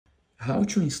How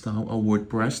to install a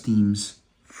WordPress themes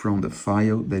from the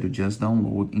file that you just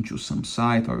download into some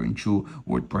site or into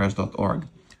wordpress.org.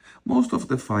 Most of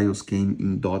the files came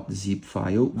in .zip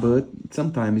file, but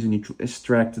sometimes you need to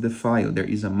extract the file. There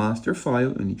is a master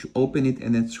file, you need to open it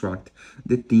and extract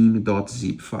the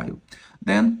theme.zip file.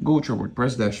 Then go to your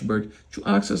WordPress dashboard. To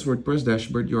access WordPress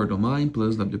dashboard, your domain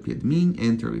plus WP admin,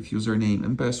 enter with username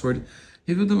and password,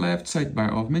 review the left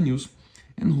sidebar of menus,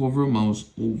 and hover mouse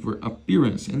over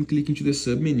appearance and click into the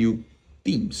submenu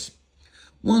themes.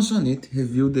 Once on it,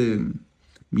 review the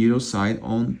middle side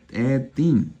on add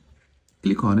theme.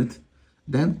 Click on it,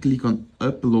 then click on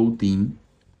upload theme,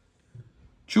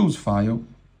 choose file,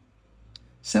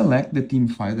 select the theme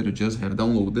file that you just have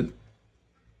downloaded,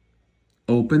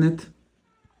 open it,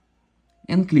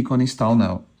 and click on install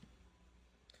now.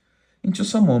 In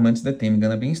just some moments, the theme is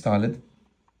gonna be installed,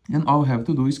 and all you have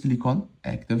to do is click on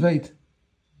activate.